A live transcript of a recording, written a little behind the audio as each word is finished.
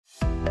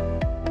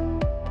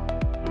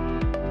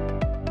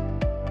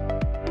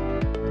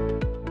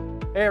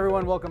Hey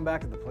everyone, welcome back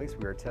to the place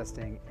we are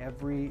testing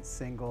every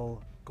single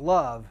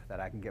glove that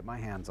I can get my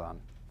hands on.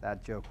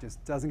 That joke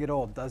just doesn't get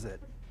old, does it?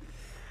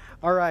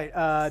 All right,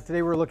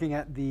 today we're looking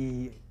at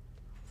the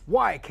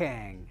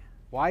YKANG.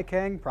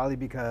 YKANG, probably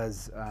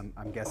because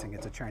I'm guessing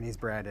it's a Chinese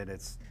brand and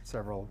it's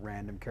several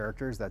random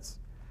characters. That's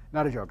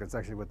not a joke, it's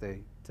actually what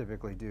they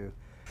typically do.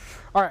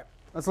 All right,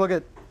 let's look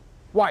at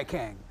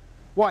YKANG.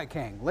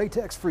 YKANG,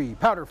 latex-free,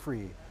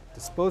 powder-free,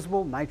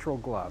 disposable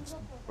nitrile gloves,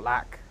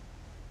 black.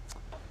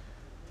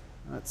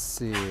 Let's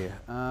see,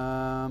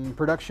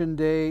 production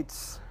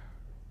dates,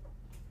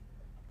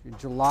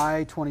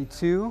 July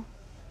 22.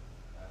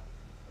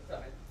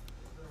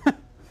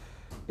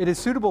 It is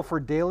suitable for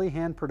daily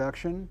hand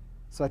production,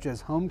 such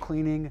as home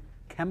cleaning,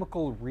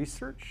 chemical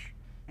research,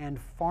 and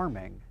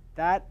farming.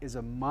 That is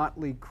a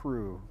motley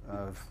crew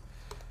of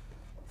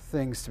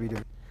things to be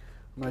doing.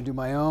 I'm going to do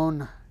my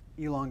own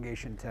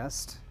elongation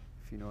test,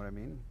 if you know what I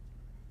mean.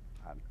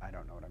 I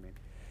don't know what I mean.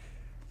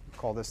 We'll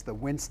call this the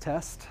wince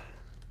test.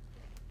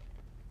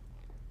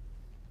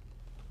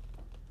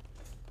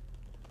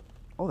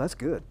 Oh, that's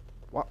good.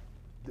 Wow.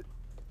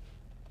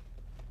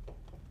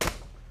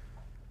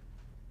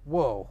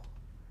 Whoa.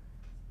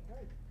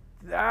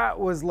 That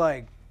was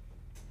like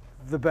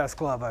the best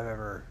glove I've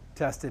ever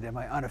tested in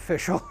my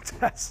unofficial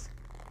test.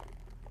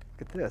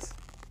 Look at this.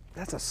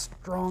 That's a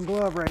strong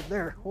glove right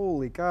there.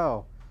 Holy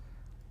cow.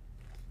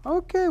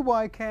 Okay,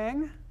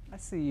 YKANG. I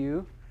see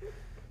you.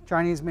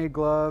 Chinese-made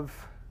glove,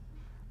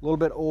 a little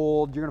bit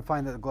old. You're going to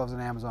find that the gloves on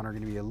Amazon are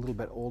going to be a little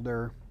bit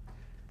older.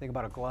 The thing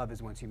about a glove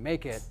is once you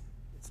make it,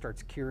 it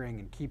starts curing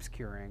and keeps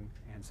curing,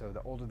 and so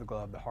the older the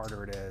glove, the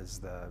harder it is,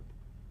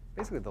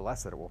 basically the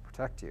less that it will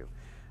protect you.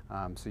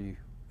 So if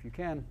you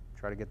can,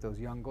 try to get those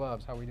young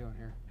gloves. How are we doing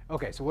here?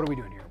 Okay, so what are we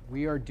doing here?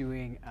 We are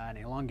doing an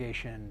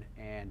elongation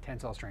and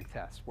tensile strength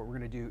test. What we're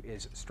going to do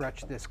is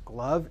stretch this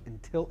glove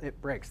until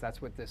it breaks. That's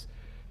what this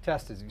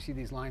test is. You see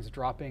these lines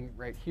dropping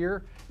right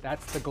here?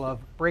 That's the glove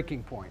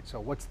breaking point. So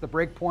what's the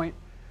break point?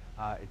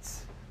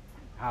 It's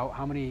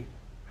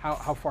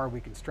how far we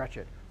can stretch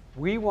it.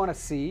 We want to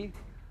see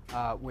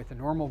with a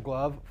normal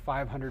glove,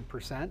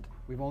 500%.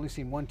 We've only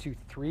seen 1, 2,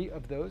 3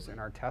 of those in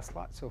our test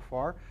lot so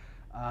far.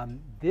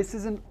 This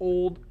is an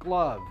old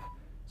glove,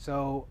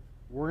 so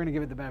we're going to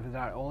give it the benefit of the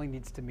doubt. It only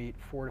needs to meet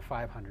 400 to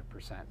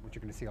 500%, which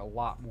you're going to see a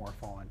lot more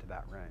fall into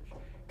that range.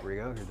 Here we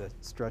go. Here the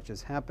stretch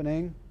is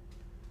happening.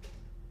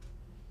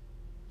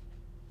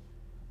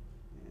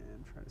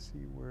 And try to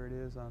see where it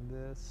is on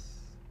this.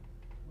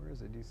 Where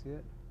is it? Do you see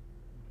it?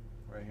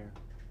 Right here.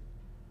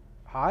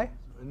 High?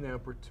 In the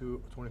upper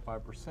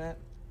 25%.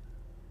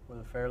 With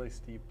a fairly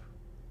steep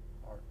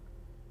arc.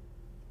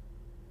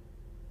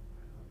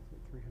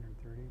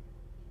 330. Don't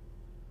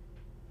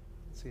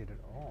see it at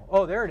all.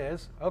 Oh, there it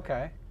is.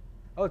 Okay.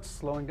 Oh, it's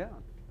slowing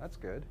down. That's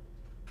good.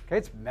 Okay,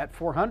 it's met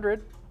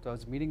 400, so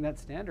it's meeting that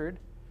standard.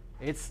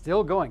 It's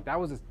still going. That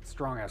was a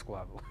strong-ass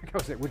glove, like I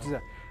was saying, which is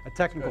a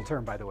technical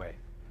term, by the way.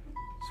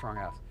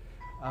 Strong-ass.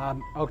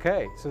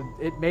 Okay, so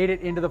it made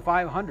it into the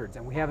 500s,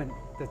 and we haven't.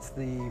 That's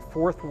the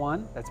fourth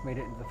one that's made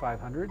it into the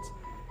 500s.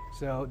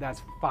 So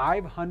that's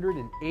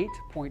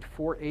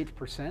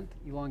 508.48%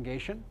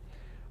 elongation.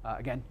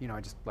 Again, you know,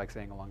 I just like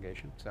saying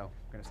elongation, so I'm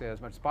going to say that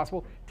as much as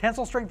possible.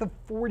 Tensile strength of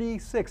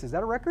 46. Is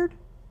that a record?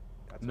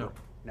 That's no. Good.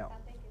 No.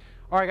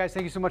 All right, guys,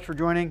 thank you so much for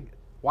joining.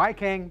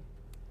 YKANG,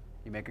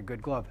 you make a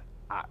good glove.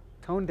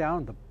 Tone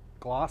down the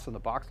gloss on the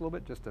box a little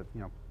bit, just a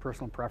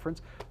personal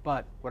preference.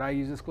 But would I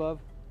use this glove?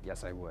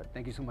 Yes, I would.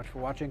 Thank you so much for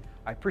watching.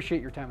 I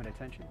appreciate your time and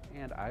attention,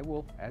 and I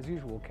will, as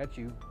usual, catch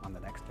you on the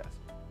next test.